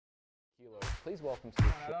Kilo. Please welcome to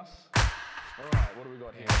the show. All right, what do we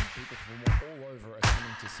got here? People from all over are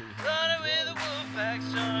coming to see him. Running with the wolf pack,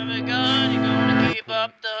 son of a gun, you're gonna keep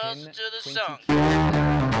up the hustle to the song.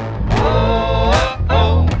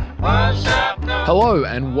 Hello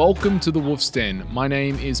and welcome to the Wolf's Den. My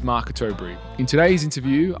name is Mark Atobry. In today's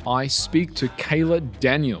interview, I speak to Kaayla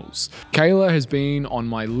Daniels. Kaayla has been on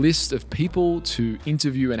my list of people to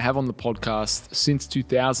interview and have on the podcast since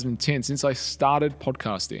 2010, since I started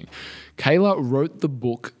podcasting. Kaayla wrote the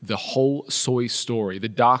book, The Whole Soy Story, the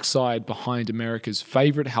dark side behind America's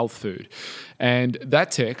favorite health food. And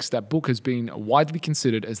that book has been widely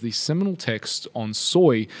considered as the seminal text on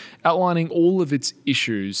soy, outlining all of its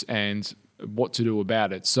issues and what to do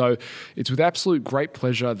about it. So it's with absolute great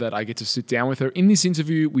pleasure that I get to sit down with her. In this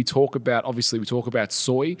interview, we talk about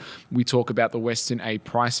soy. We talk about the Weston A.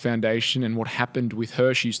 Price Foundation and what happened with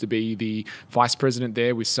her. She used to be the vice president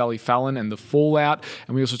there with Sally Fallon and the fallout.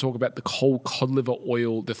 And we also talk about the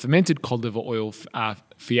fermented cod liver oil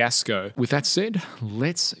fiasco. With that said,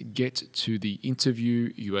 let's get to the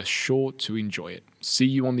interview. You are sure to enjoy it. See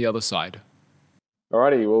you on the other side.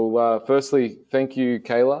 Alrighty, well, firstly, thank you,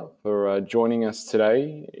 Kaayla, for joining us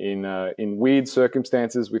today in weird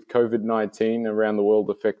circumstances with COVID-19 around the world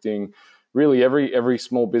affecting really every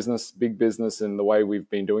small business, big business, and the way we've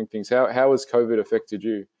been doing things. How has COVID affected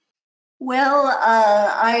you? Well,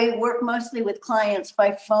 I work mostly with clients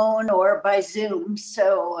by phone or by Zoom,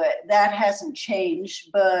 so that hasn't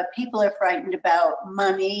changed, but people are frightened about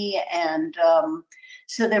money, and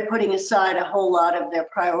so they're putting aside a whole lot of their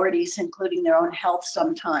priorities, including their own health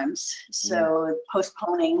sometimes. So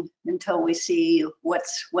postponing until we see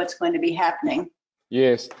what's going to be happening.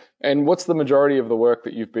 Yes. And what's the majority of the work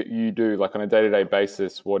that you do, like on a day-to-day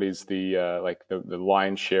basis? What is the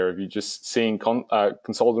lion's share of you just seeing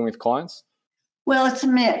consulting with clients? Well, it's a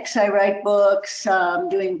mix. I write books,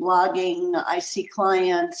 doing blogging. I see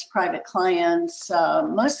clients, private clients,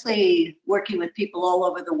 mostly working with people all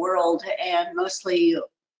over the world and mostly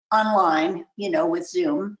online, with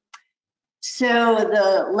Zoom. So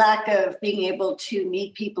the lack of being able to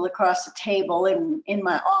meet people across the table in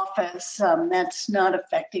my office, that's not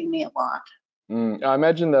affecting me a lot. I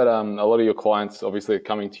imagine that a lot of your clients obviously are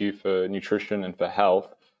coming to you for nutrition and for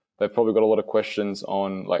health. They've probably got a lot of questions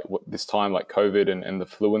on this time, like COVID and the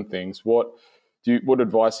flu and things. What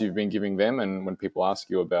advice you've been giving them, and when people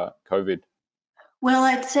ask you about COVID? Well,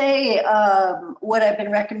 I'd say what I've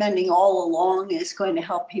been recommending all along is going to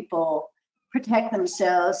help people protect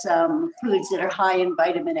themselves. Foods that are high in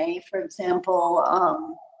vitamin A, for example,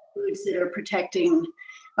 foods that are protecting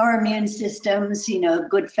our immune systems,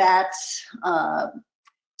 good fats.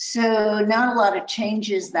 So not a lot of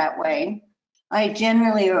changes that way. I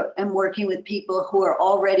generally am working with people who are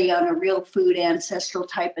already on a real food ancestral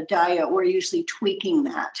type of diet. We're usually tweaking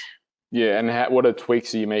that. Yeah, and what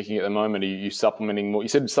tweaks are you making at the moment? Are you supplementing more? You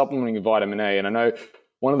said supplementing vitamin A, and I know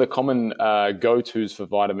one of the common go-tos for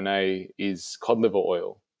vitamin A is cod liver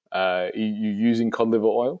oil. Are you using cod liver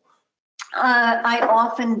oil? I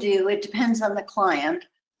often do. It depends on the client.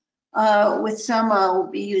 With some, I'll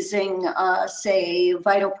be using, say,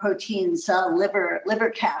 Vital Proteins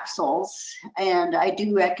liver capsules, and I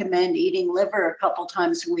do recommend eating liver a couple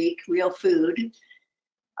times a week, real food.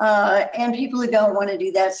 And people who don't want to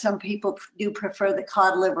do that, some people do prefer the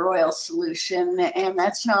cod liver oil solution, and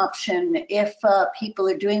that's an option. If people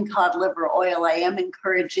are doing cod liver oil, I am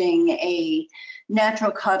encouraging a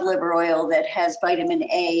natural cod liver oil that has vitamin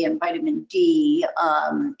A and vitamin D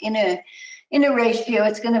in a ratio.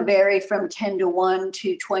 It's going to vary from 10-1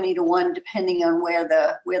 to 20-1, depending on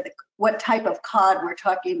what type of cod we're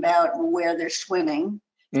talking about and where they're swimming.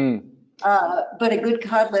 But a good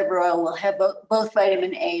cod liver oil will have both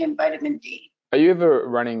vitamin A and vitamin D. Are you ever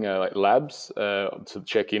running labs to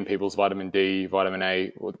check in people's vitamin D, vitamin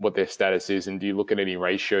A, what their status is, and do you look at any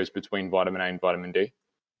ratios between vitamin A and vitamin D?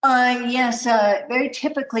 Yes, very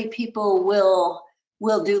typically people will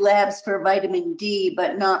do labs for vitamin D,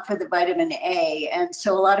 but not for the vitamin A. And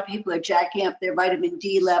so a lot of people are jacking up their vitamin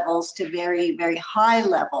D levels to very, very high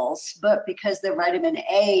levels, but because their vitamin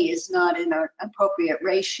A is not in an appropriate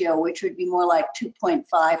ratio, which would be more like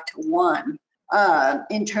 2.5-1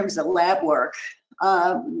 in terms of lab work,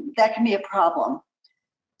 that can be a problem.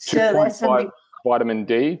 So that's something. Vitamin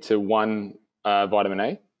D to 1 vitamin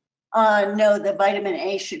A? No, the vitamin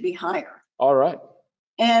A should be higher. All right.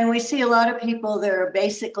 And we see a lot of people that are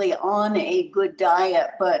basically on a good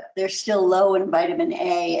diet, but they're still low in vitamin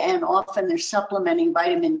A, and often they're supplementing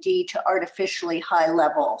vitamin D to artificially high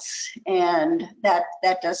levels, and that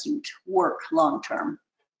doesn't work long term.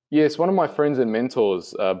 Yes, one of my friends and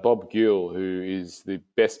mentors, Bob Gill, who is the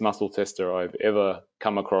best muscle tester I've ever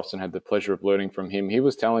come across and had the pleasure of learning from him, he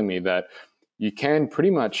was telling me that you can pretty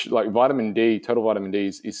much, like vitamin D, total vitamin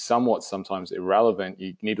D is somewhat sometimes irrelevant.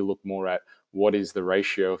 You need to look more at what is the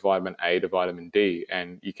ratio of vitamin A to vitamin D.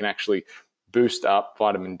 And you can actually boost up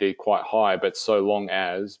vitamin D quite high, but so long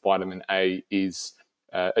as vitamin A is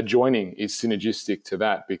adjoining, is synergistic to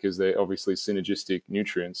that, because they're obviously synergistic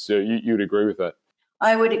nutrients. So you'd agree with that?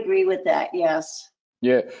 I would agree with that, yes.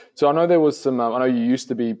 Yeah. So I know there was some. I know you used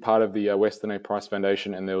to be part of the Western A Price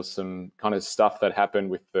Foundation, and there was some kind of stuff that happened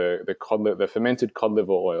with the fermented cod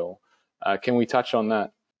liver oil. Can we touch on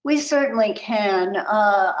that? We certainly can.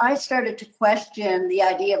 I started to question the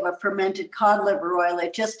idea of a fermented cod liver oil.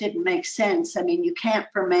 It just didn't make sense. I mean, you can't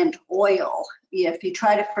ferment oil. If you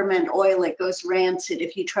try to ferment oil, it goes rancid.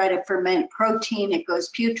 If you try to ferment protein, it goes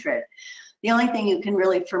putrid. The only thing you can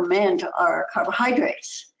really ferment are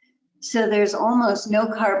carbohydrates. So there's almost no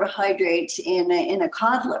carbohydrates in a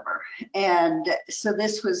cod liver. And so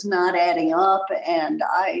this was not adding up. And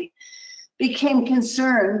I became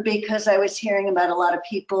concerned because I was hearing about a lot of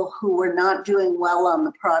people who were not doing well on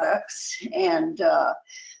the products, and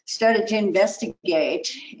started to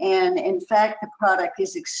investigate. And in fact, the product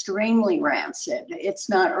is extremely rancid. It's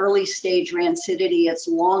not early stage rancidity, it's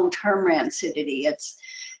long-term rancidity.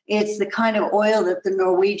 It's the kind of oil that the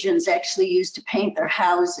Norwegians actually use to paint their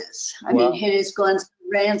houses. I Wow. mean, it has gone so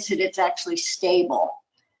rancid, it's actually stable.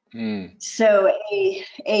 Mm. So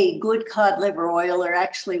a good cod liver oil, or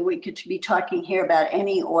actually we could be talking here about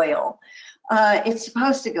any oil, it's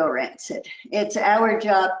supposed to go rancid. It's our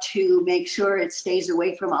job to make sure it stays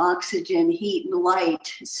away from oxygen, heat, and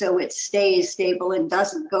light, so it stays stable and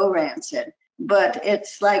doesn't go rancid. But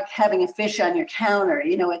it's like having a fish on your counter.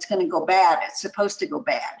 You know, it's going to go bad. It's supposed to go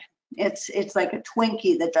bad. It's like a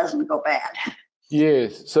Twinkie that doesn't go bad.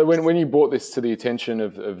 Yes. So when you brought this to the attention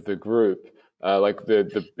of the group, like there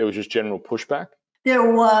was just general pushback.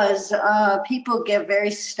 There was. People get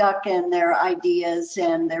very stuck in their ideas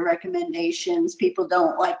and their recommendations. People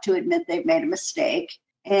don't like to admit they've made a mistake.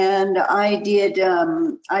 And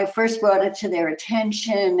I first brought it to their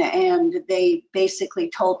attention, and they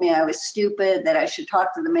basically told me I was stupid, that I should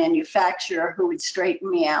talk to the manufacturer who would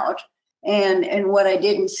straighten me out. And what I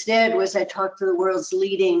did instead was I talked to the world's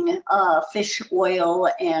leading fish oil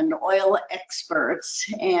and oil experts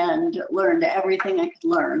and learned everything I could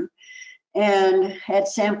learn, and had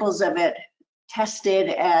samples of it tested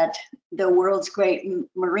at the world's great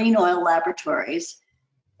marine oil laboratories.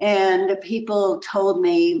 And people told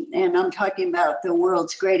me, and I'm talking about the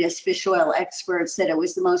world's greatest fish oil experts, that it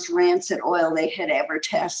was the most rancid oil they had ever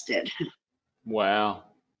tested. Wow.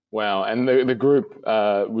 Wow. And the group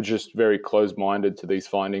were just very closed-minded to these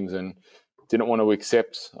findings and didn't want to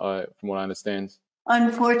accept, from what I understand.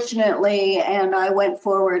 Unfortunately, and I went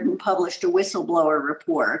forward and published a whistleblower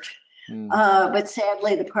report. But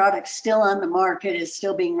sadly, the product's still on the market, is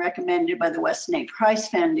still being recommended by the Weston A. Price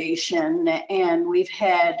Foundation. And we've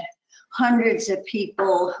had hundreds of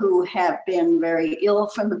people who have been very ill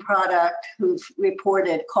from the product, who've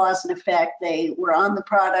reported cause and effect. They were on the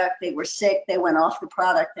product, they were sick, they went off the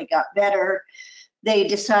product, they got better. They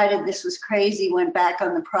decided this was crazy, went back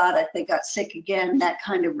on the product, they got sick again, that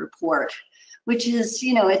kind of report, which is,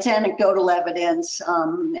 you know, it's anecdotal evidence.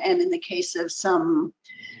 And in the case of some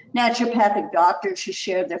naturopathic doctors who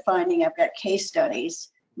shared their finding, I've got case studies.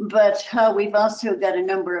 But we've also got a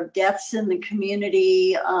number of deaths in the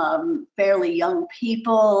community, fairly young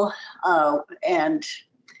people, and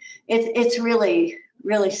it's really,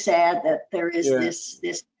 really sad that there is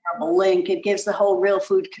this terrible link. It gives the whole real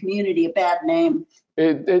food community a bad name.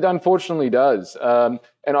 It unfortunately does. And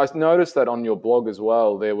I noticed that on your blog as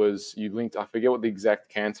well, you linked, I forget what the exact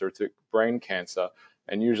cancer, to brain cancer.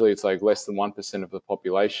 And usually it's like less than 1% of the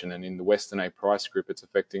population. And in the Western A Price group, it's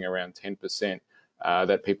affecting around 10%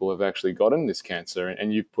 that people have actually gotten this cancer.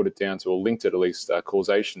 And you've put it down to, or linked it at least,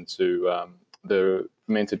 causation to the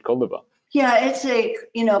fermented cod liver. Yeah, it's a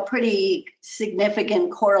pretty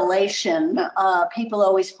significant correlation. People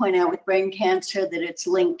always point out with brain cancer that it's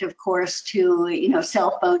linked, of course, to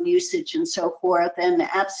cell phone usage and so forth. And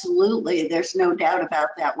absolutely, there's no doubt about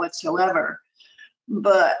that whatsoever.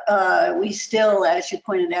 But we still, as you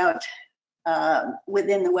pointed out,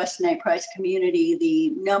 within the Weston A. Price community,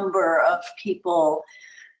 the number of people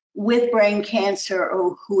with brain cancer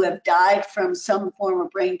or who have died from some form of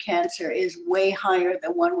brain cancer is way higher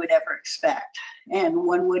than one would ever expect, and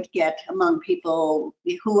one would get among people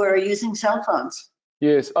who are using cell phones.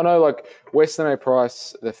 Yes, I know, like Weston A.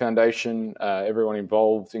 Price, the foundation, everyone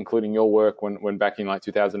involved, including your work when back in like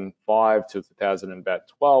 2005 to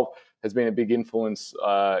 2012, has been a big influence,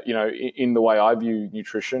 in the way I view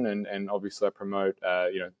nutrition, and obviously I promote,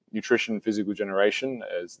 Nutrition, Physical Generation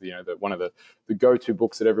as one of the go-to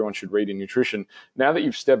books that everyone should read in nutrition. Now that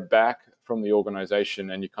you've stepped back from the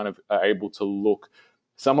organization and you kind of are able to look,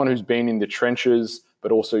 someone who's been in the trenches,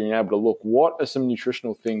 but also you're able to look, what are some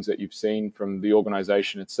nutritional things that you've seen from the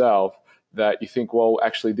organization itself that you think, well,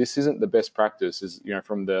 actually, this isn't the best practice, is,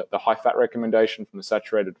 from the high fat recommendation, from the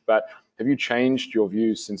saturated fat. Have you changed your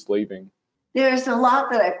views since leaving? There's a lot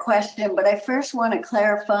that I've questioned, but I first want to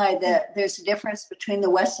clarify that there's a difference between the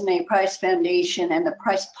Weston A. Price Foundation and the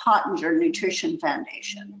Price Pottinger Nutrition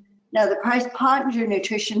Foundation. Now, the Price Pottinger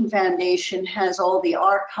Nutrition Foundation has all the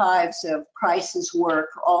archives of Price's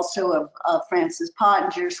work, also of Francis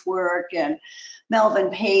Pottinger's work, and Melvin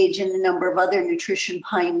Page, and a number of other nutrition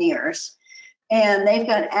pioneers. And they've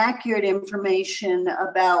got accurate information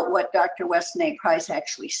about what Dr. Weston A. Price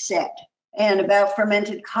actually said. And about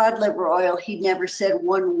fermented cod liver oil, he never said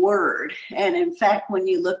one word. And in fact, when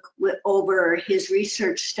you look over his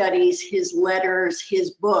research studies, his letters,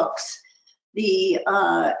 his books, the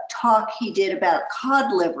talk he did about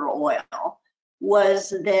cod liver oil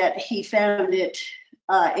was that he found it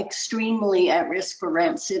extremely at risk for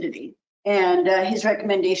rancidity. And his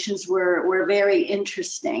recommendations were very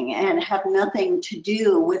interesting and have nothing to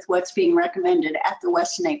do with what's being recommended at the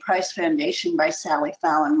Weston A. Price Foundation by Sally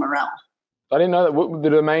Fallon Morell. I didn't know that. What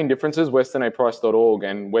the main differences, westonaprice.org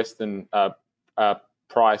and Weston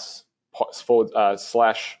Price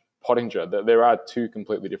 / Pottinger, there are two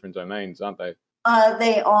completely different domains, aren't they?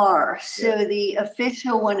 They are. So the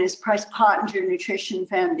official one is Price Pottinger Nutrition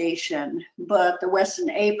Foundation, but the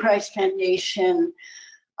Weston A. Price Foundation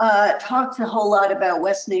talks a whole lot about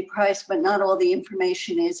Weston A. Price, but not all the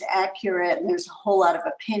information is accurate, and there's a whole lot of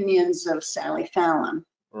opinions of Sally Fallon.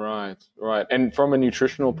 Right. And from a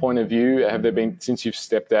nutritional point of view, have there been, since you've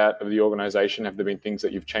stepped out of the organization, have there been things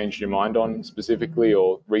that you've changed your mind on specifically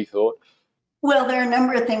or rethought? Well, there are a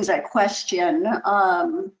number of things I question.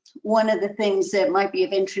 One of the things that might be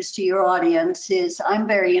of interest to your audience is I'm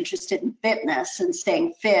very interested in fitness and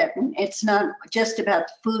staying fit. It's not just about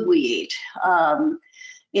the food we eat.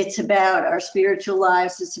 It's about our spiritual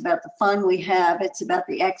lives. It's about the fun we have. It's about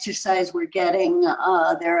the exercise we're getting.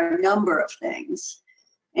 There are a number of things.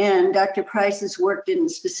 And Dr. Price's work didn't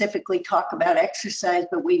specifically talk about exercise,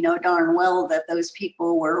 but we know darn well that those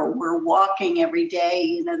people were walking every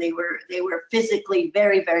day. They were physically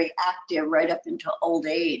very, very active right up until old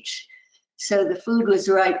age. So the food was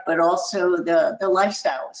right, but also the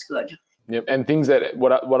lifestyle was good. Yep. And things that,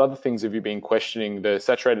 what other things have you been questioning? The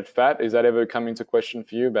saturated fat, is that ever come into question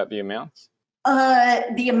for you about the amounts?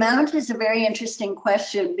 The amount is a very interesting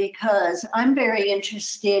question because I'm very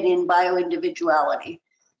interested in bioindividuality.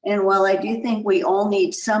 And while I do think we all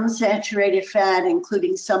need some saturated fat,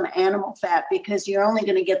 including some animal fat, because you're only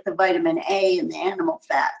going to get the vitamin A in the animal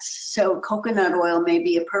fats. So coconut oil may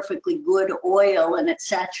be a perfectly good oil and it's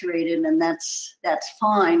saturated, and that's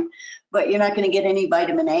fine, but you're not going to get any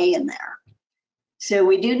vitamin A in there. So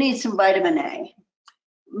we do need some vitamin A.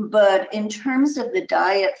 But in terms of the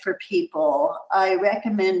diet for people, I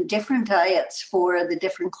recommend different diets for the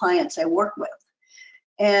different clients I work with.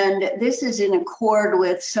 And this is in accord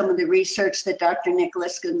with some of the research that Dr.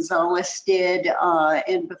 Nicholas Gonzalez did,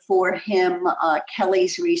 and before him,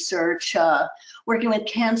 Kelly's research, working with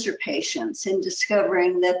cancer patients and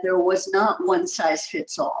discovering that there was not one size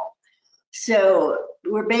fits all. So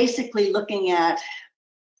we're basically looking at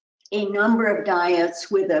a number of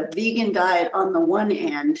diets with a vegan diet on the one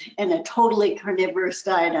end and a totally carnivorous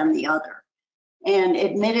diet on the other. And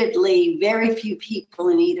admittedly, very few people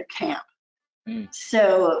in either camp.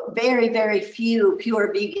 So very, very few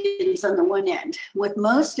pure vegans on the one end, with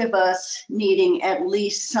most of us needing at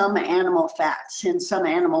least some animal fats and some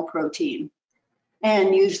animal protein,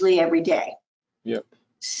 and usually every day. Yep.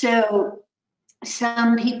 So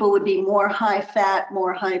some people would be more high fat,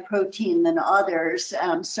 more high protein than others,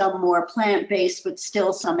 some more plant-based, but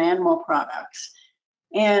still some animal products.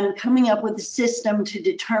 And coming up with a system to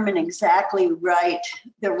determine exactly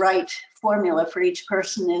the right formula for each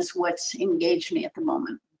person is what's engaged me at the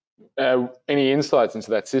moment. Any insights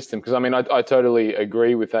into that system? Because I mean, I totally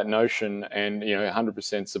agree with that notion, and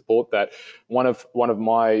 100% support that. One of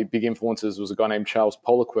my big influences was a guy named Charles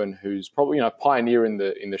Poliquin, who's probably a pioneer in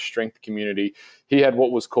the strength community. He had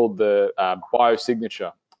what was called the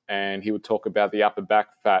biosignature, and he would talk about the upper back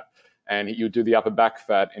fat. and you do the upper back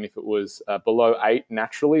fat. And if it was below 8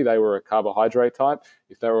 naturally, they were a carbohydrate type.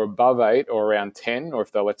 If they were above 8 or around 10, or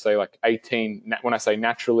if they're, let's say, like 18, when I say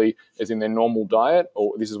naturally, as in their normal diet,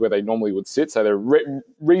 or this is where they normally would sit, so they're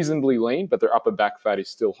reasonably lean, but their upper back fat is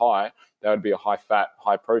still high, that would be a high fat,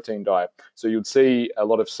 high protein diet. So you'd see a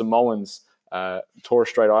lot of Samoans, Torres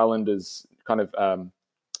Strait Islanders, kind of,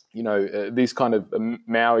 these kind of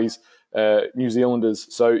Maoris, New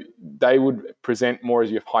Zealanders, so they would present more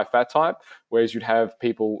as your high fat type, whereas you'd have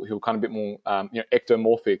people who are kind of a bit more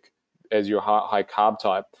ectomorphic as your high carb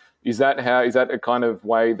type. Is that a kind of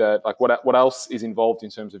way that, like, what else is involved in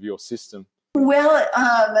terms of your system? Well,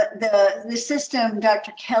 the system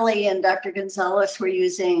Dr. Kelly and Dr. Gonzalez were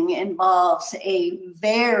using involves a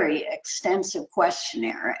very extensive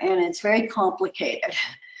questionnaire, and it's very complicated.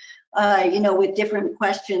 With different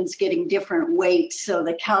questions getting different weights. So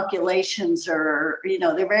the calculations are,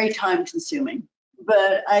 they're very time consuming.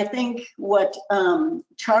 But I think what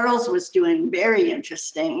Charles was doing, very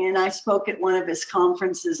interesting. And I spoke at one of his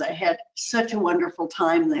conferences. I had such a wonderful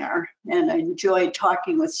time there, and I enjoyed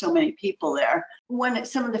talking with so many people there.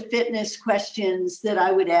 Some of the fitness questions that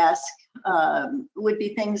I would ask would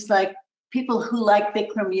be things like, people who like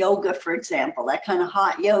Bikram yoga, for example, that kind of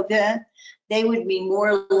hot yoga, they would be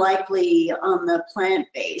more likely on the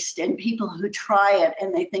plant-based. And people who try it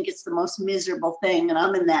and they think it's the most miserable thing, and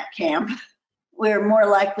I'm in that camp, we're more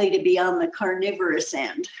likely to be on the carnivorous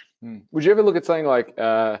end. Would you ever look at something like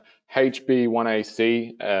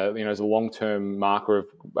HB1AC, as a long-term marker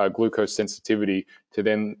of glucose sensitivity, to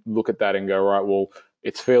then look at that and go, right, well,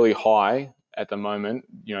 it's fairly high at the moment,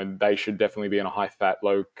 they should definitely be on a high-fat,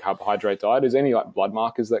 low-carbohydrate diet. Is there any blood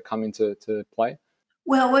markers that come into play?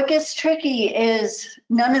 Well, what gets tricky is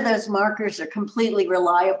none of those markers are completely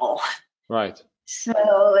reliable. Right. So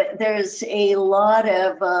there's a lot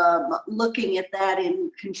of looking at that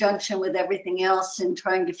in conjunction with everything else and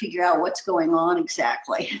trying to figure out what's going on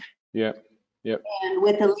exactly. Yeah. Yep. And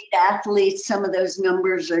with elite athletes, some of those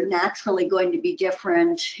numbers are naturally going to be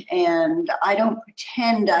different. And I don't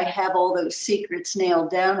pretend I have all those secrets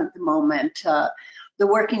nailed down at the moment. The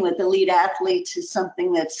working with elite athletes is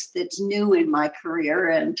something that's new in my career,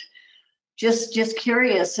 and just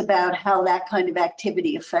curious about how that kind of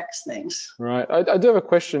activity affects things. Right. I do have a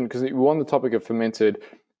question, because we're on the topic of fermented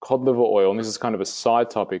cod liver oil, and this is kind of a side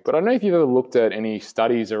topic, but I don't know if you've ever looked at any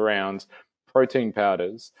studies around protein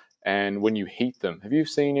powders and when you heat them. Have you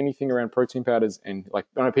seen anything around protein powders? And I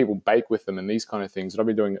know people bake with them and these kind of things, and I've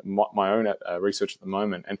been doing my own research at the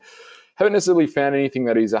moment, and haven't necessarily found anything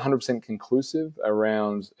that is 100% conclusive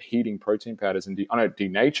around heating protein powders. And I know it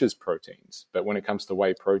denatures proteins, but when it comes to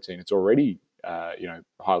whey protein, it's already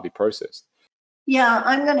highly processed. Yeah,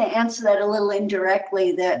 I'm going to answer that a little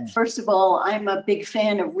indirectly. That first of all, I'm a big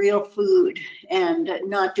fan of real food and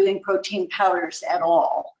not doing protein powders at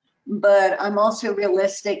all. But I'm also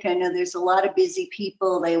realistic. I know there's a lot of busy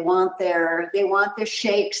people. They want their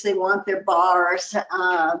shakes, they want their bars,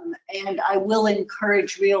 and I will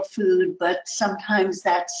encourage real food, but sometimes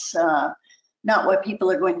that's not what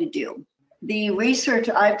people are going to do. The research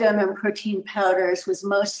I've done on protein powders was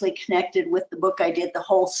mostly connected with the book I did, The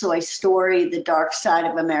Whole Soy Story, The Dark Side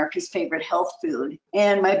of America's Favorite Health Food.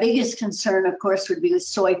 And my biggest concern, of course, would be with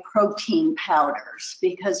soy protein powders,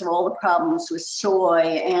 because of all the problems with soy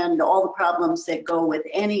and all the problems that go with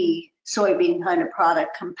any soybean kind of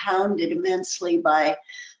product, compounded immensely by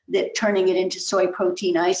turning it into soy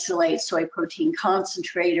protein isolate, soy protein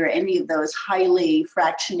concentrate, or any of those highly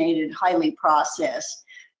fractionated, highly processed,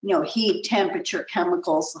 heat, temperature,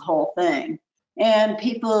 chemicals, the whole thing. And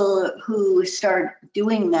people who start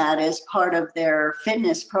doing that as part of their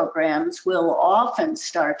fitness programs will often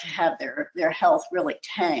start to have their health really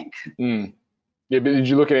tank. Yeah, but did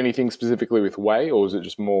you look at anything specifically with whey, or was it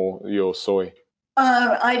just more your soy?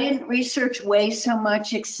 I didn't research whey so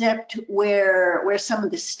much, except where some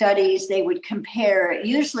of the studies they would compare.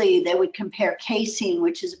 Usually they would compare casein,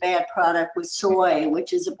 which is a bad product, with soy,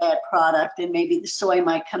 which is a bad product, and maybe the soy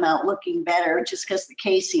might come out looking better just because the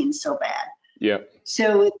casein's so bad. Yeah.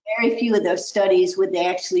 So very few of those studies would they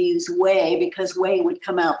actually use whey, because whey would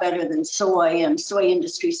come out better than soy, and soy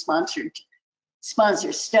industry sponsor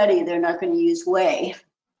study, they're not going to use whey.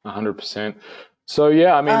 100%. So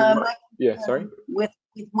yeah, I mean, sorry. With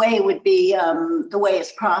whey would be the way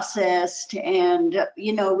it's processed, and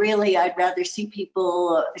really, I'd rather see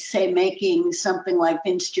people say making something like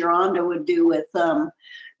Vince Gironda would do with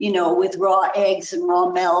with raw eggs and raw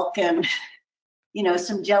milk and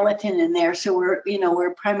some gelatin in there. So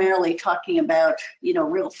we're primarily talking about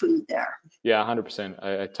real food there. Yeah, 100%.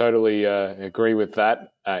 I totally agree with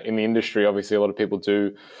that. In the industry, obviously, a lot of people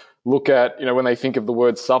do look at, when they think of the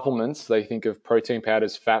word supplements, they think of protein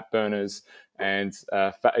powders, fat burners, and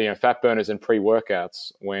fat burners and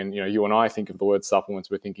pre-workouts. When you and I think of the word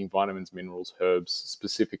supplements, we're thinking vitamins, minerals, herbs,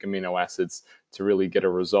 specific amino acids to really get a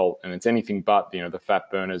result. And it's anything but the fat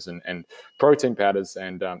burners and protein powders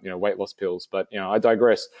and weight loss pills. But I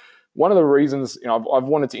digress. One of the reasons I've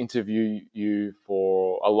wanted to interview you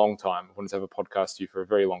for a long time. I wanted to have a podcast to you for a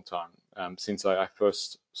very long time, since I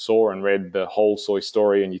first saw and read the Whole Soy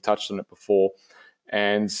Story, and you touched on it before.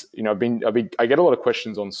 And I get a lot of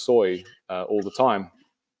questions on soy all the time,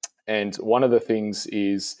 and one of the things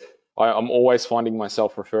is I'm always finding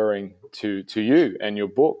myself referring to you and your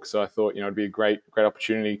book. So I thought it'd be a great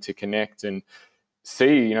opportunity to connect and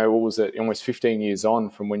see what was it, almost 15 years on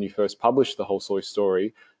from when you first published the Whole Soy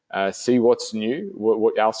Story. See what's new,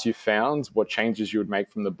 what else you found, what changes you would make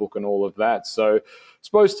from the book, and all of that. So, I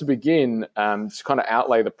suppose to begin, to kind of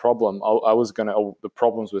outlay the problem, the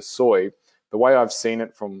problems with soy. The way I've seen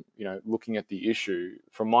it from looking at the issue,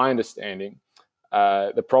 from my understanding,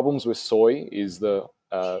 the problems with soy is the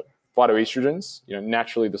phytoestrogens.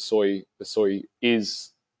 Naturally the soy is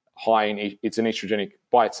high in it's an estrogenic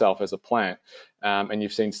by itself as a plant, and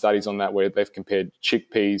you've seen studies on that where they've compared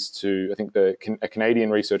chickpeas to, I think a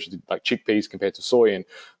Canadian researcher did like chickpeas compared to soy, and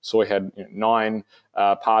soy had 9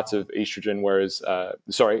 parts of estrogen, whereas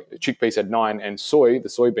chickpeas had 9, and the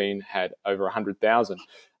soybean had over 100,000.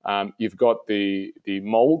 You've got the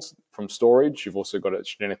molds from storage. You've also got it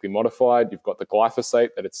genetically modified. You've got the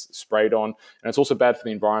glyphosate that it's sprayed on, and it's also bad for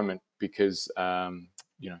the environment because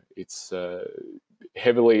it's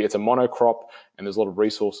it's a monocrop, and there's a lot of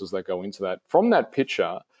resources that go into that. From that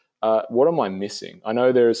picture, what am I missing? I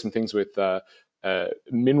know there are some things with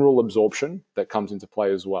mineral absorption that comes into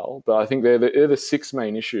play as well, but I think they're the 6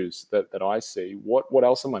 main issues that I see. What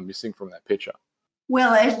else am I missing from that picture?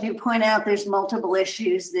 Well, as you point out, there's multiple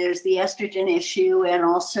issues. There's the estrogen issue, and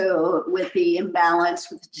also with the imbalance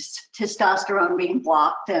with testosterone being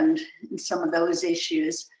blocked and some of those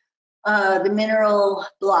issues. The mineral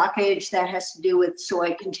blockage that has to do with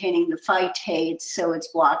soy containing the phytates, so it's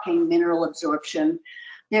blocking mineral absorption.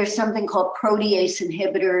 There's something called protease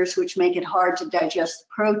inhibitors, which make it hard to digest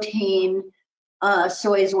protein.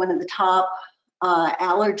 Soy is one of the top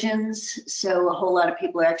allergens, so a whole lot of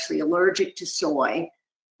people are actually allergic to soy.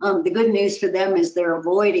 The good news for them is they're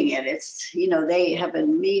avoiding it. It's, they have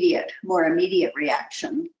an more immediate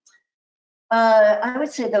reaction. I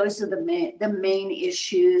would say those are the main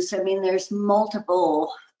issues. I mean, there's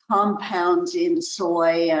multiple compounds in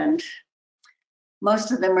soy, and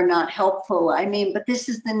most of them are not helpful. I mean, but this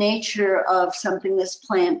is the nature of something that's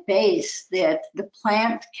plant-based, that the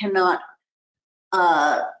plant cannot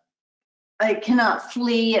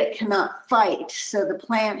flee, it cannot fight. So the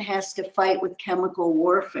plant has to fight with chemical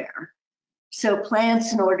warfare. So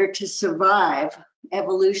plants, in order to survive,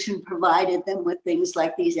 evolution provided them with things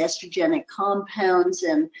like these estrogenic compounds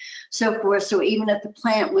and so forth. So even if the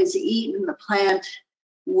plant was eaten, the plant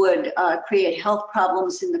would create health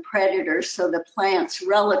problems in the predators, so the plant's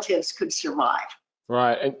relatives could survive.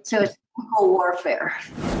 Right. So it's chemical warfare.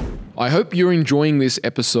 I hope you're enjoying this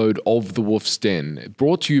episode of The Wolf's Den,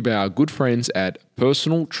 brought to you by our good friends at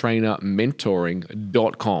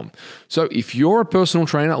personaltrainermentoring.com. So if you're a personal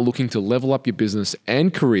trainer looking to level up your business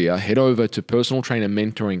and career, head over to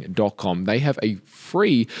personaltrainermentoring.com. They have a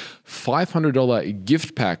free $500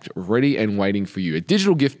 gift pack ready and waiting for you. A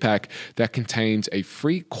digital gift pack that contains a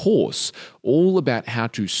free course all about how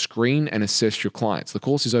to screen and assess your clients. The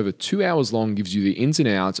course is over 2 hours long, gives you the ins and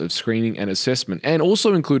outs of screening and assessment, and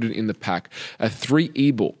also included in the pack are 3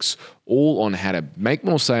 ebooks, all on how to make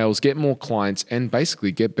more sales, get more clients, and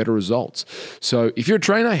basically get better results. So if you're a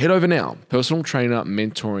trainer, head over now,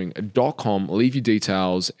 personaltrainermentoring.com, leave your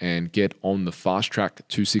details, and get on the fast track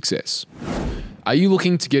to success. Are you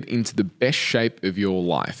looking to get into the best shape of your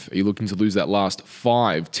life? Are you looking to lose that last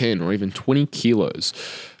 5, 10, or even 20 kilos?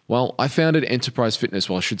 Well, I founded Enterprise Fitness.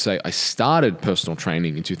 Well, I should say I started personal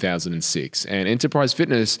training in 2006, and Enterprise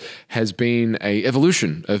Fitness has been an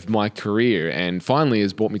evolution of my career and finally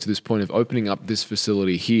has brought me to this point of opening up this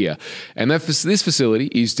facility here. And this facility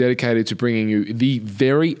is dedicated to bringing you the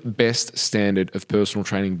very best standard of personal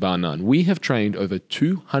training, bar none. We have trained over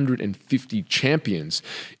 250 champions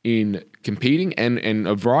in competing and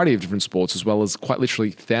a variety of different sports, as well as quite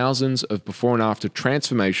literally thousands of before and after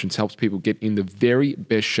transformations, helps people get in the very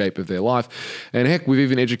best shape of their life. And heck, we've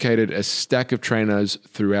even educated a stack of trainers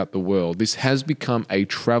throughout the world. This has become a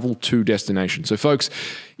travel to destination. So folks,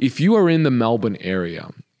 if you are in the Melbourne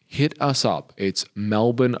area, hit us up. It's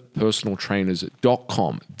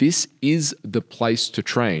melbournepersonaltrainers.com. This is the place to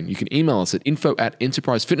train. You can email us at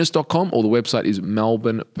info@enterprisefitness.com, or the website is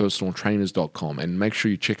melbournepersonaltrainers.com. And make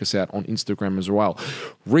sure you check us out on Instagram as well.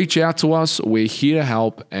 Reach out to us. We're here to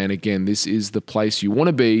help. And again, this is the place you want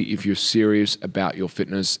to be if you're serious about your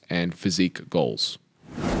fitness and physique goals.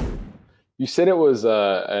 You said it was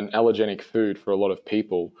an allergenic food for a lot of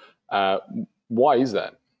people. Why is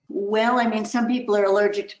that? Well, I mean, some people are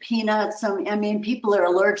allergic to peanuts. People are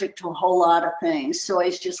allergic to a whole lot of things. Soy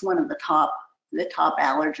is just one of the top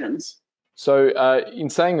allergens. So in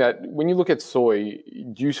saying that, when you look at soy,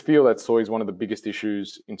 do you feel that soy is one of the biggest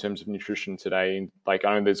issues in terms of nutrition today? Like,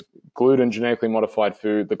 I know there's gluten, genetically modified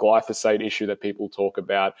food, the glyphosate issue that people talk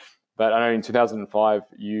about. But I know in 2005,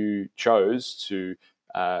 you chose to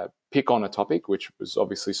pick on a topic, which was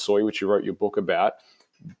obviously soy, which you wrote your book about.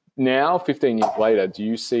 Now, 15 years later, do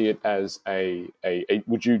you see it as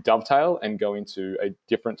would you dovetail and go into a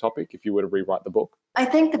different topic if you were to rewrite the book? I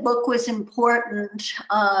think the book was important.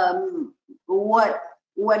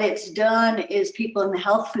 What it's done is people in the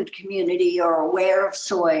health food community are aware of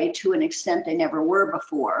soy to an extent they never were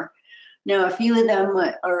before. Now, a few of them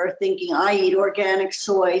are thinking, I eat organic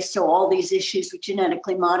soy, so all these issues with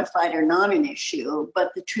genetically modified are not an issue.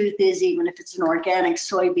 But the truth is, even if it's an organic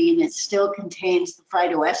soybean, it still contains the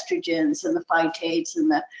phytoestrogens and the phytates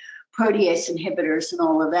and the protease inhibitors and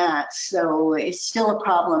all of that. So it's still a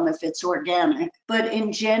problem if it's organic. But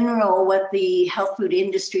in general, what the health food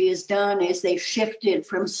industry has done is they've shifted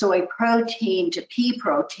from soy protein to pea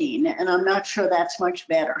protein, and I'm not sure that's much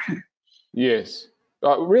better. Yes.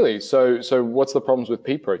 Really? So what's the problems with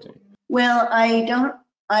pea protein? Well, I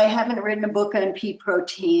haven't written a book on pea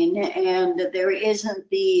protein, and there isn't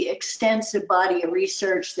the extensive body of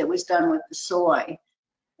research that was done with the soy.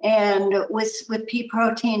 And with pea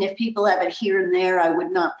protein, if people have it here and there, I would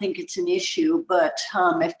not think it's an issue. But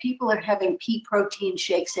if people are having pea protein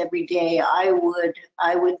shakes every day, I would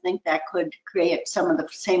think that could create some of the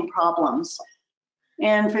same problems,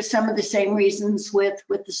 and for some of the same reasons with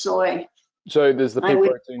the soy. So does the pea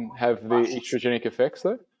protein have the estrogenic effects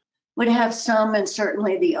though? Would have some, and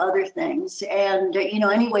certainly the other things. And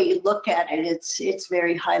any way you look at it, it's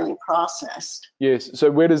very highly processed. Yes. So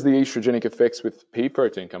where does the estrogenic effects with pea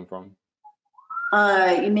protein come from?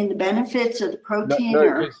 You mean the benefits of the protein?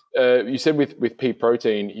 Yes. You said with pea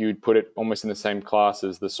protein, you'd put it almost in the same class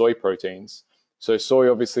as the soy proteins. So soy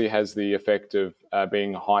obviously has the effect of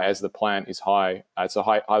being high as the plant is high. It's a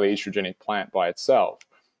highly estrogenic plant by itself.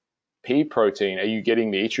 Pea protein, are you getting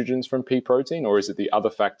the estrogens from pea protein, or is it the other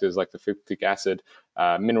factors like the phytic acid,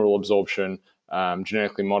 mineral absorption,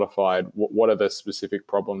 genetically modified? What are the specific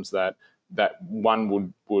problems that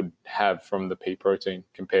one would have from the pea protein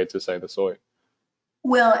compared to, say, the soy?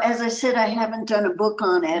 Well, as I said, I haven't done a book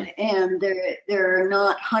on it, and there are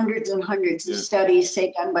not hundreds and hundreds of studies,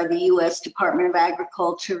 say, done by the U.S. Department of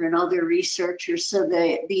Agriculture and other researchers, so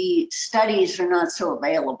the studies are not so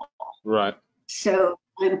available. Right. So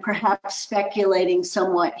I'm perhaps speculating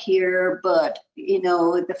somewhat here, but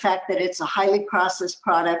the fact that it's a highly processed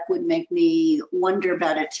product would make me wonder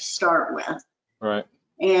about it to start with. Right.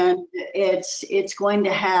 And it's going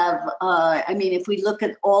to have, if we look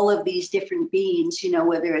at all of these different beans,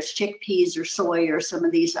 whether it's chickpeas or soy or some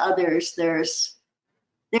of these others, there's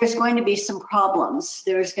going to be some problems.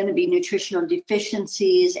 There's going to be nutritional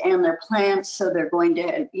deficiencies, and they're plants, so they're going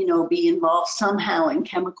to, be involved somehow in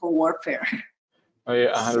chemical warfare. Oh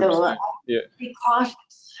yeah, 100%. So, yeah. Be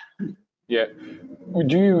cautious. Yeah.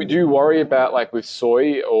 Do you worry about, like, with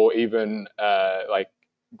soy or even like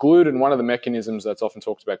gluten? One of the mechanisms that's often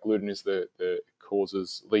talked about gluten is the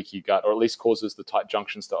causes leaky gut, or at least causes the tight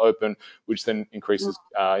junctions to open, which then increases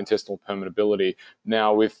intestinal permeability.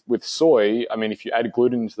 Now with soy, if you add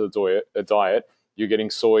gluten into the diet, you're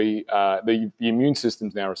getting soy. The immune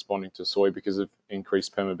system's now responding to soy because of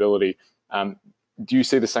increased permeability. Do you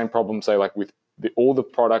see the same problem, say, like with all the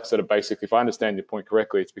products that are basically, if I understand your point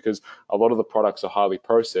correctly, it's because a lot of the products are highly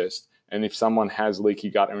processed, and if someone has leaky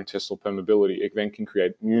gut or intestinal permeability, it then can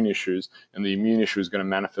create immune issues, and the immune issue is going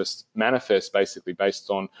to manifest basically based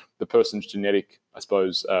on the person's genetic, I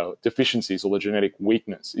suppose, deficiencies or the genetic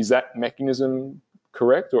weakness. Is that mechanism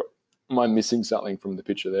correct, or am I missing something from the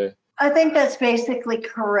picture there? I think that's basically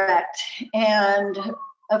correct. And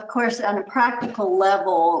of course, on a practical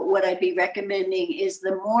level, what I'd be recommending is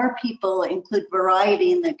the more people include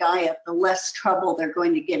variety in the diet, the less trouble they're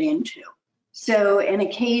going to get into. So an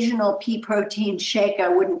occasional pea protein shake I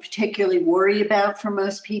wouldn't particularly worry about for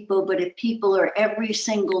most people, but if people are every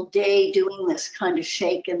single day doing this kind of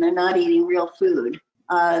shake and they're not eating real food,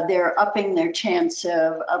 they're upping their chance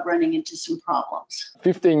of running into some problems.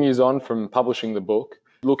 15 years on from publishing the book,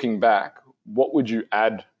 looking back, what would you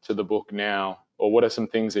add to the book now? Or what are some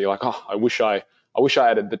things that you're like, oh, I wish I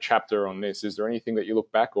added the chapter on this. Is there anything that you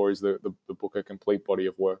look back, or is the book a complete body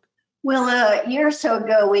of work? Well, a year or so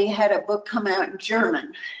ago, we had a book come out in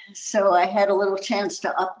German. So I had a little chance to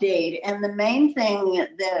update. And the main thing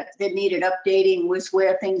that needed updating was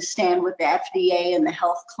where things stand with the FDA and the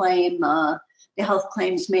health claims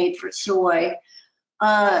made for soy.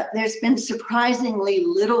 There's been surprisingly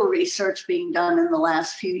little research being done in the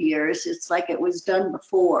last few years. It's like it was done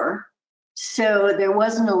before. So there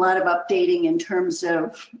wasn't a lot of updating in terms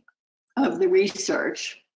of the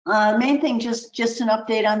research. Main thing, just an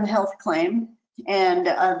update on the health claim, and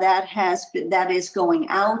that is going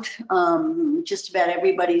out. Just about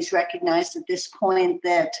everybody's recognized at this point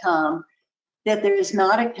that there is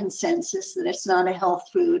not a consensus that it's not a health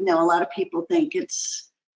food. Now, a lot of people think it's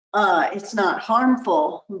not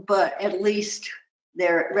harmful, but at least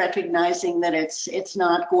they're recognizing that it's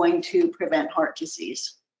not going to prevent heart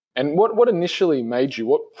disease. And what initially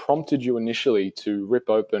what prompted you initially to rip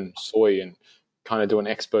open soy and kind of do an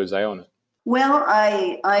expose on it? Well,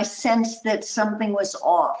 I sensed that something was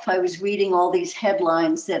off. I was reading all these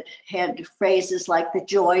headlines that had phrases like the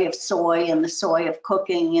joy of soy and the soy of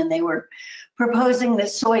cooking, and they were proposing that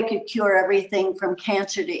soy could cure everything from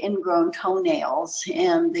cancer to ingrown toenails.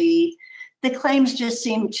 And the claims just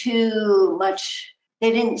seemed too much,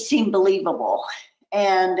 they didn't seem believable.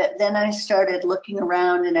 And then I started looking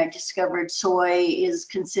around and I discovered soy is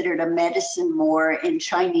considered a medicine more in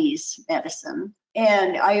Chinese medicine.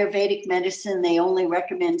 And Ayurvedic medicine, they only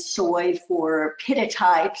recommend soy for pitta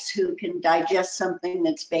types who can digest something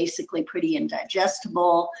that's basically pretty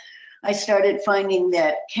indigestible. I started finding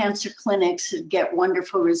that cancer clinics get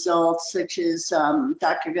wonderful results, such as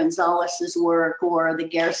Dr. Gonzalez's work or the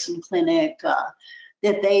Garrison Clinic,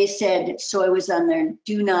 that they said soy was on their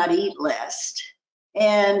do not eat list.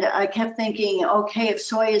 And I kept thinking, okay, if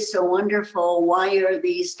soy is so wonderful, why are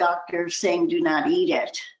these doctors saying do not eat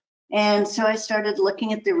it? And so I started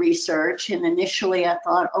looking at the research, and initially I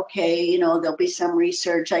thought, okay, there'll be some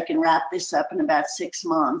research, I can wrap this up in about 6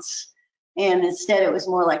 months. And instead it was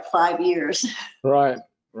more like 5 years. Right.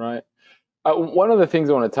 One of the things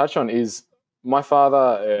I want to touch on is my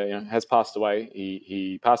father has passed away.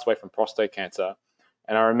 He passed away from prostate cancer.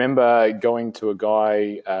 And I remember going to a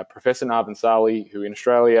guy, Professor Narvan Sali, who in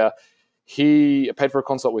Australia, he paid for a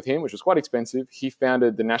consult with him, which was quite expensive. He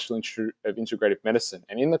founded the National Institute of Integrative Medicine.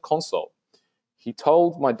 And in the consult, he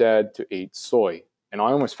told my dad to eat soy. And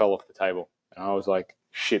I almost fell off the table. And I was like,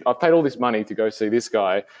 shit, I've paid all this money to go see this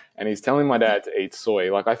guy, and he's telling my dad to eat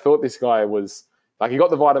soy. Like, I thought this guy was, like, he got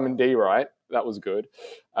the vitamin D right. That was good.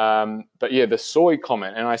 But yeah, the soy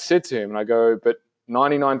comment. And I said to him, and I go, but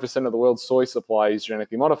 99% of the world's soy supply is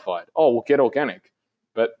genetically modified. Oh, well, get organic.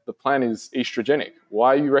 But the plant is estrogenic.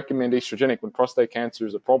 Why you recommend estrogenic when prostate cancer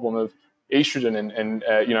is a problem of estrogen and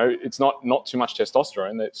it's not too much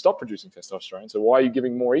testosterone? They stop producing testosterone. So why are you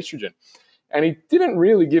giving more estrogen? And he didn't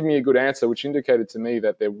really give me a good answer, which indicated to me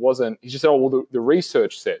that there wasn't. He just said, "Oh, well, the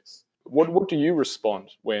research says." What do you respond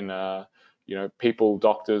when people,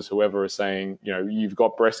 doctors, whoever, are saying, you've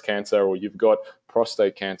got breast cancer or you've got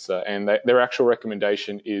prostate cancer, and their actual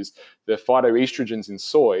recommendation is the phytoestrogens in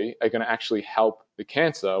soy are going to actually help the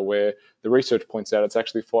cancer, where the research points out it's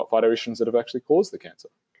actually phytoestrogens that have actually caused the cancer?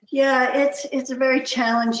 Yeah, it's a very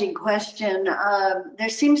challenging question. There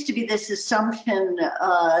seems to be this assumption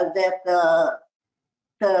that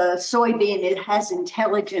the soybean, it has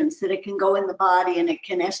intelligence, that it can go in the body and it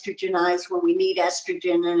can estrogenize when we need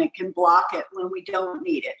estrogen and it can block it when we don't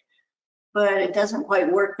need it. But it doesn't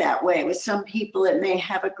quite work that way. With some people, it may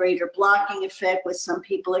have a greater blocking effect. With some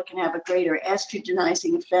people, it can have a greater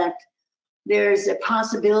estrogenizing effect. There's a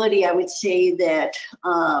possibility, I would say, that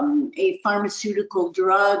a pharmaceutical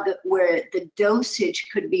drug where the dosage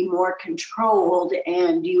could be more controlled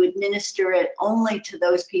and you administer it only to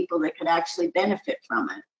those people that could actually benefit from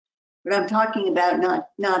it. But I'm talking about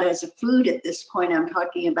not as a food at this point, I'm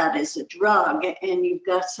talking about as a drug, and you've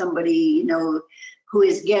got somebody, who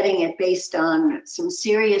is getting it based on some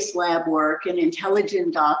serious lab work, an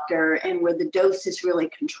intelligent doctor, and where the dose is really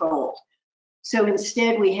controlled. So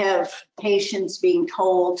instead, we have patients being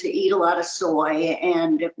told to eat a lot of soy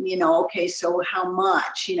and, okay, so how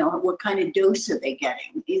much, what kind of dose are they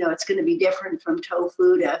getting? It's going to be different from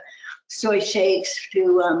tofu to soy shakes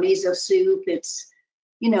to miso soup. It's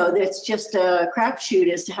just a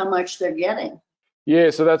crapshoot as to how much they're getting.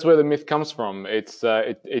 Yeah, so that's where the myth comes from. It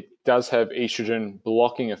does have estrogen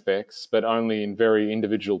blocking effects, but only in very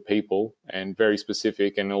individual people and very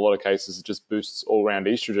specific. And in a lot of cases, it just boosts all round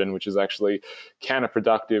estrogen, which is actually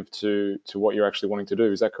counterproductive to what you're actually wanting to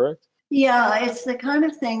do. Is that correct? Yeah, it's the kind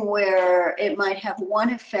of thing where it might have one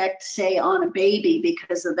effect, say, on a baby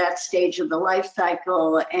because of that stage of the life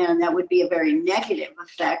cycle, and that would be a very negative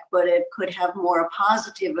effect, but it could have more a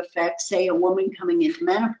positive effect, say, a woman coming into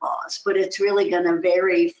menopause. But it's really going to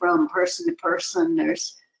vary from person to person.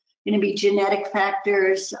 There's going to be genetic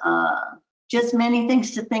factors, just many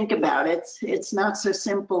things to think about. It's not so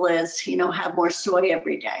simple as, have more soy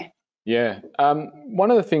every day. Yeah. One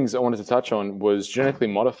of the things I wanted to touch on was genetically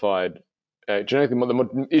modified,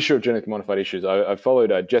 the issue of genetically modified issues. I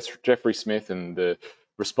followed Jeffrey Smith and the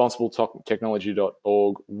responsible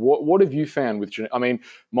technology.org. What have you found with I mean,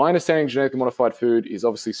 my understanding of genetically modified food is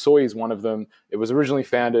obviously soy is one of them. It was originally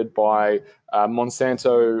founded by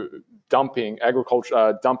Monsanto dumping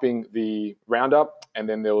the Roundup, and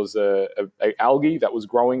then there was a algae that was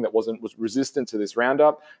growing that was resistant to this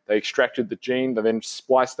Roundup. They extracted the gene, they then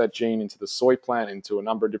spliced that gene into the soy plant, into a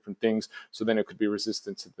number of different things, so then it could be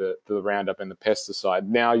resistant to the Roundup and the pesticide.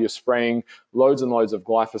 Now you're spraying loads and loads of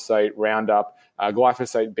glyphosate, Roundup,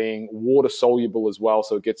 glyphosate being water soluble as well,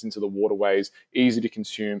 so it gets into the waterways, easy to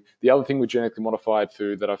consume. The other thing with genetically modified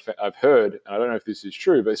food that I've heard, and I don't know if this is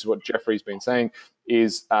true, but this is what Jeffrey's been saying,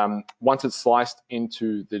 is once it's sliced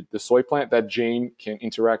into the soy plant, that gene can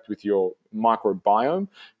interact with your microbiome,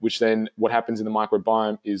 which then what happens in the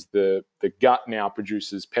microbiome is the gut now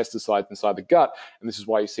produces pesticides inside the gut. And this is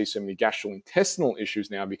why you see so many gastrointestinal issues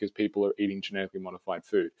now, because people are eating genetically modified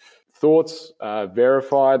food. Thoughts,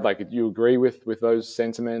 verified, like you agree with those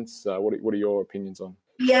sentiments? What are your opinions on?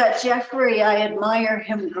 Yeah, Jeffrey, I admire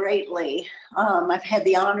him greatly. I've had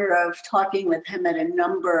the honor of talking with him at a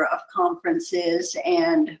number of conferences,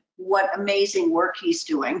 and what amazing work he's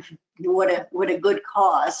doing. What a good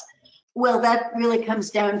cause. Well, that really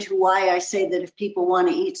comes down to why I say that if people want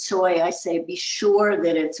to eat soy, I say be sure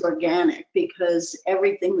that it's organic, because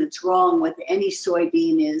everything that's wrong with any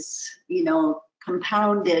soybean is,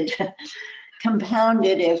 compounded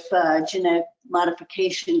compounded if genetic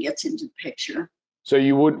modification gets into the picture. So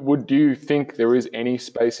do you think there is any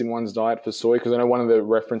space in one's diet for soy? Because I know one of the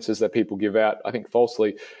references that people give out, I think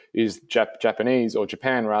falsely, is Japanese, or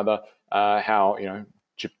Japan rather, how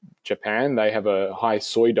Japan, they have a high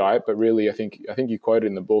soy diet, but really I think you quoted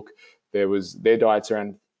in the book, their diet's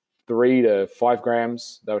around 3 to 5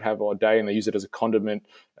 grams they would have a day, and they use it as a condiment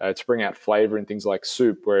to bring out flavor in things like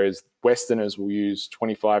soup, whereas Westerners will use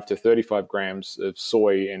 25 to 35 grams of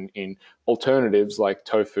soy in alternatives like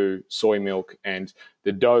tofu, soy milk, and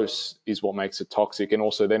the dose is what makes it toxic. And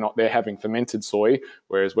also they're having fermented soy,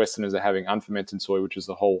 whereas Westerners are having unfermented soy, which is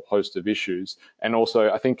a whole host of issues. And also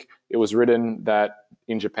I think it was written that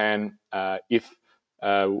in Japan, if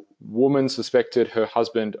a woman suspected her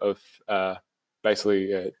husband of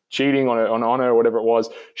basically cheating on honor or whatever it was,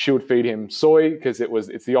 she would feed him soy, because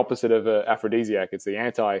it's the opposite of an aphrodisiac. It's the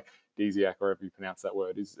anti-disiac, or however you pronounce that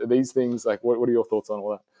word. Are these things, like, what are your thoughts on all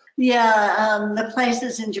that? Yeah, the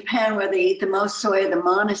places in Japan where they eat the most soy are the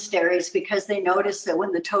monasteries, because they noticed that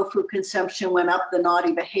when the tofu consumption went up, the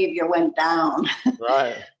naughty behavior went down.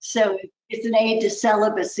 Right. So it's an aid to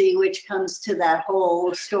celibacy, which comes to that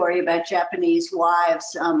whole story about Japanese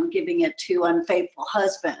wives giving it to unfaithful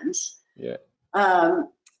husbands. Yeah.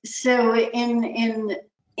 So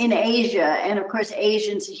in Asia, and of course,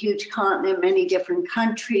 Asia's a huge continent, many different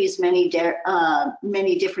countries, many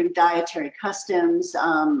different dietary customs.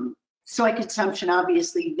 Soy consumption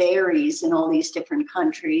obviously varies in all these different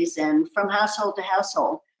countries and from household to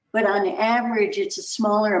household. But on average, it's a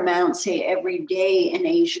smaller amount, say, every day in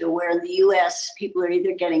Asia, where in the US, people are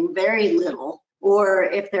either getting very little, or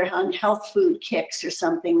if they're on health food kicks or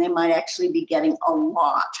something, they might actually be getting a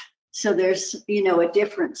lot. So there's, a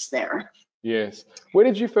difference there. Yes. Where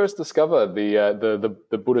did you first discover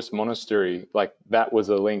the Buddhist monastery? Like, that was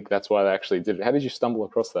a link. That's why they actually did it. How did you stumble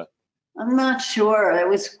across that? I'm not sure. It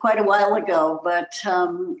was quite a while ago, but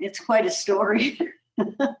it's quite a story.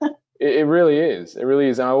 It really is. It really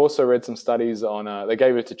is. And I also read some studies on, they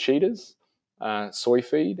gave it to cheetahs, soy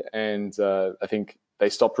feed, and I think they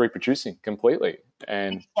stopped reproducing completely.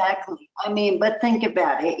 And exactly. I mean, but think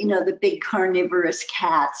about it. The big carnivorous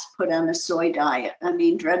cats put on a soy diet. I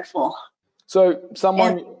mean, dreadful. So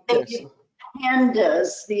someone, yes.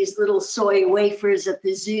 Pandas, these little soy wafers at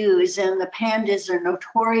the zoos, and the pandas are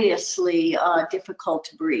notoriously difficult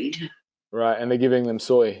to breed. Right, and they're giving them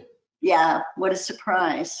soy. Yeah, what a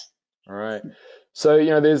surprise. All right. So,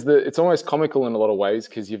 it's almost comical in a lot of ways,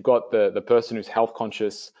 because you've got the person who's health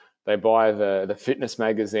conscious, they buy the fitness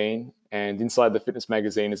magazine, and inside the fitness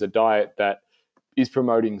magazine is a diet that is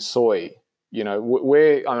promoting soy.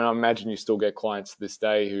 I imagine you still get clients to this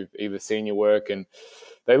day who've either seen your work and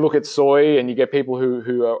they look at soy, and you get people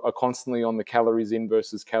who are constantly on the calories in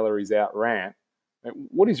versus calories out rant.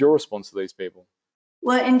 What is your response to these people?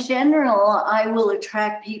 Well, in general, I will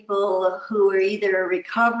attract people who are either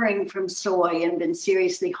recovering from soy and been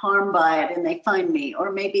seriously harmed by it and they find me,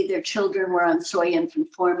 or maybe their children were on soy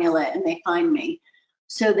infant formula and they find me.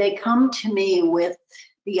 So they come to me with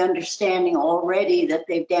the understanding already that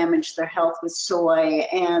they've damaged their health with soy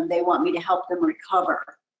and they want me to help them recover.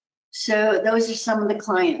 So those are some of the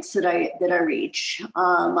clients that I reach.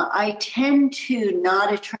 I tend to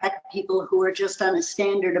not attract people who are just on a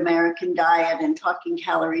standard American diet and talking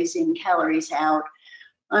calories in, calories out.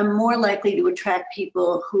 I'm more likely to attract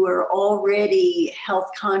people who are already health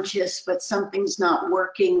conscious, but something's not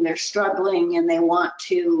working, they're struggling, and they want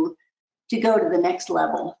to go to the next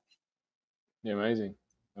level. Yeah,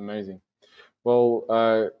 amazing.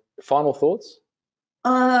 Well, final thoughts?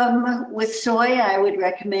 With soy, I would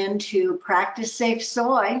recommend to practice safe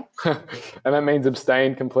soy. And that means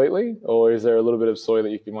abstain completely, or is there a little bit of soy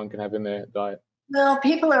that one can have in their diet? Well,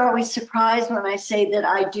 people are always surprised when I say that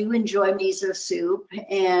I do enjoy miso soup,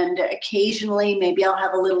 and occasionally maybe I'll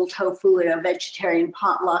have a little tofu at a vegetarian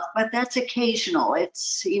potluck, but that's occasional.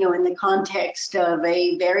 It's, in the context of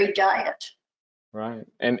a varied diet. Right.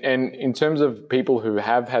 And in terms of people who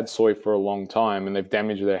have had soy for a long time and they've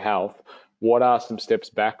damaged their health, what are some steps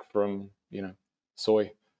back from,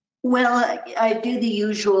 soy? Well, I do the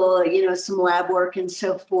usual, some lab work and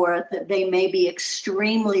so forth. They may be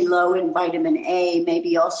extremely low in vitamin A,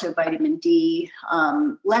 maybe also vitamin D.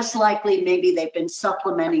 Less likely, maybe they've been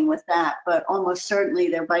supplementing with that, but almost certainly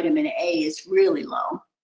their vitamin A is really low.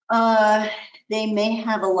 They may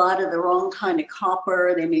have a lot of the wrong kind of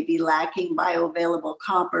copper. They may be lacking bioavailable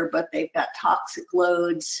copper, but they've got toxic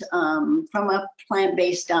loads from a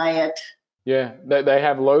plant-based diet. Yeah, they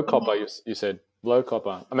have low copper, you said. Low copper.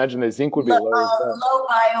 I imagine their zinc would be low as well. Low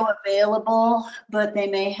bioavailable, but they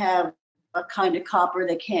may have a kind of copper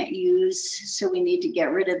they can't use, so we need to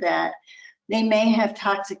get rid of that. They may have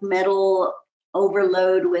toxic metal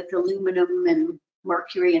overload with aluminum and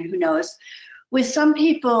mercury and who knows. With some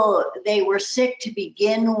people, they were sick to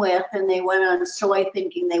begin with and they went on soy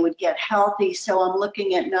thinking they would get healthy. So I'm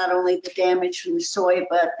looking at not only the damage from the soy,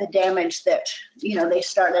 but the damage that, they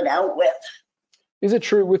started out with. Is it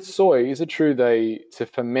true with soy? Is it true to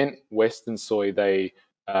ferment Western soy, they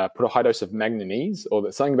put a high dose of manganese, or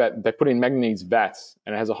something that they put in manganese vats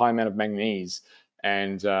and it has a high amount of manganese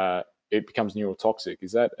and it becomes neurotoxic?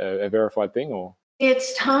 Is that a verified thing, or?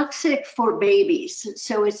 It's toxic for babies.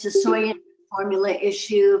 So it's a soy formula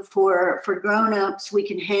issue. For grown-ups, we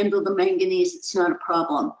can handle the manganese. It's not a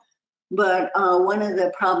problem. But one of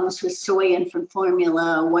the problems with soy infant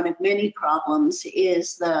formula, one of many problems,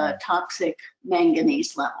 is the toxic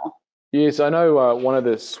manganese level. Yes, I know one of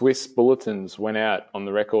the Swiss bulletins went out on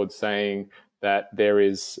the record saying that there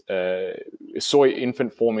is soy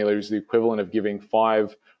infant formula is the equivalent of giving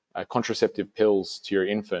 5 contraceptive pills to your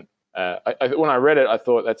infant. When I read it, I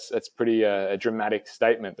thought that's pretty a dramatic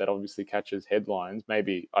statement that obviously catches headlines.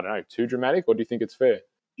 Maybe, I don't know, too dramatic, or do you think it's fair?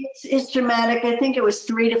 It's dramatic. I think it was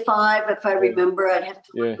 3 to 5, if I remember. I'd have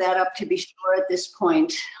to look that up to be sure at this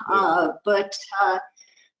point.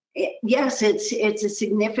 Yes, it's a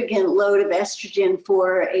significant load of estrogen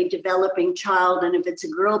for a developing child. And if it's a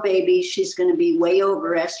girl baby, she's going to be way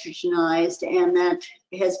over estrogenized. And that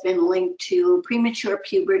has been linked to premature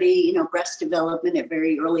puberty, breast development at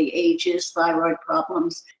very early ages, thyroid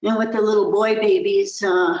problems. And with the little boy babies,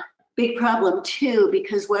 big problem too,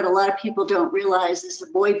 because what a lot of people don't realize is the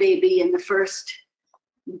boy baby in the first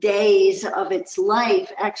days of its life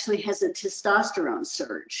actually has a testosterone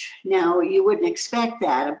surge. Now, you wouldn't expect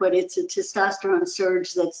that, but it's a testosterone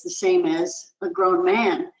surge that's the same as a grown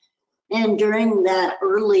man. And during that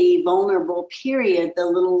early vulnerable period, the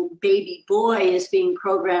little baby boy is being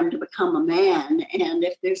programmed to become a man. And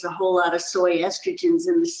if there's a whole lot of soy estrogens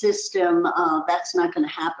in the system, that's not going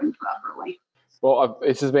to happen properly. Well,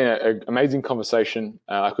 this has been an amazing conversation.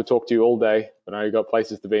 I could talk to you all day, but I know you've got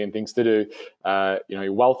places to be and things to do.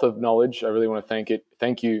 Your wealth of knowledge, I really want to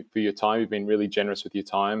thank you for your time. You've been really generous with your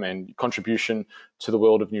time and contribution to the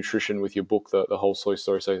world of nutrition with your book, The Whole Soy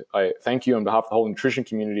Story. So I thank you on behalf of the whole nutrition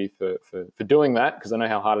community for doing that, because I know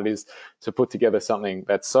how hard it is to put together something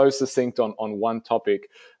that's so succinct on one topic.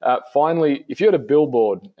 Finally, if you had a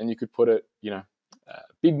billboard and you could put a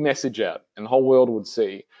big message out and the whole world would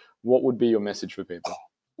see, what would be your message for people?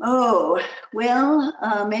 Oh,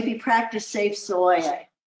 well, maybe practice safe soy.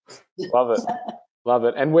 Love it. Love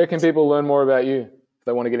it. And where can people learn more about you if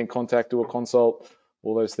they want to get in contact, do a consult,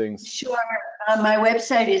 all those things? Sure. My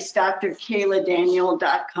website is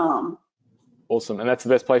drkayladaniel.com. Awesome. And that's the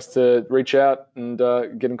best place to reach out and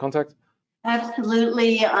get in contact?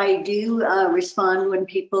 Absolutely. I do respond when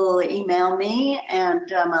people email me,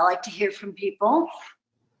 and I like to hear from people.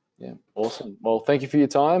 Yeah, awesome. Well, thank you for your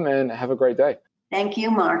time and have a great day. Thank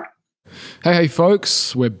you, Mark. Hey,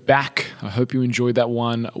 folks, we're back. I hope you enjoyed that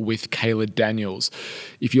one with Kaayla Daniels.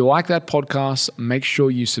 If you like that podcast, make sure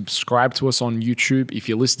you subscribe to us on YouTube. If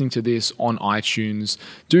you're listening to this on iTunes,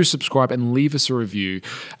 do subscribe and leave us a review.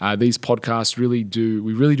 These podcasts we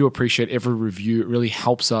really do appreciate every review. It really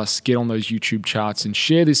helps us get on those YouTube charts and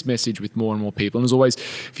share this message with more and more people. And as always,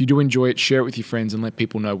 if you do enjoy it, share it with your friends and let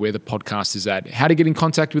people know where the podcast is at. How to get in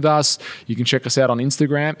contact with us, you can check us out on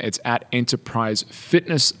Instagram. It's at Enterprise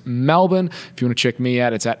Fitness Melbourne. If you want to check me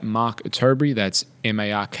out, it's at Mark Ottobre. That's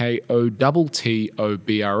MarkTobre.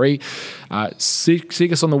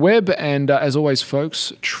 Seek us on the web. And as always,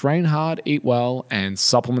 folks, train hard, eat well, and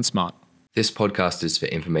supplement smart. This podcast is for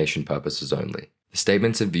information purposes only. The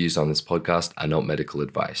statements and views on this podcast are not medical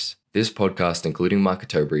advice. This podcast, including Mark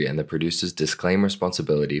Ottobre and the producers, disclaim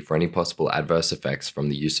responsibility for any possible adverse effects from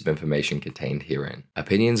the use of information contained herein.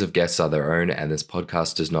 Opinions of guests are their own, and this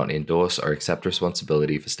podcast does not endorse or accept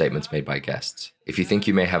responsibility for statements made by guests. If you think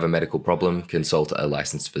you may have a medical problem, consult a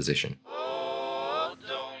licensed physician.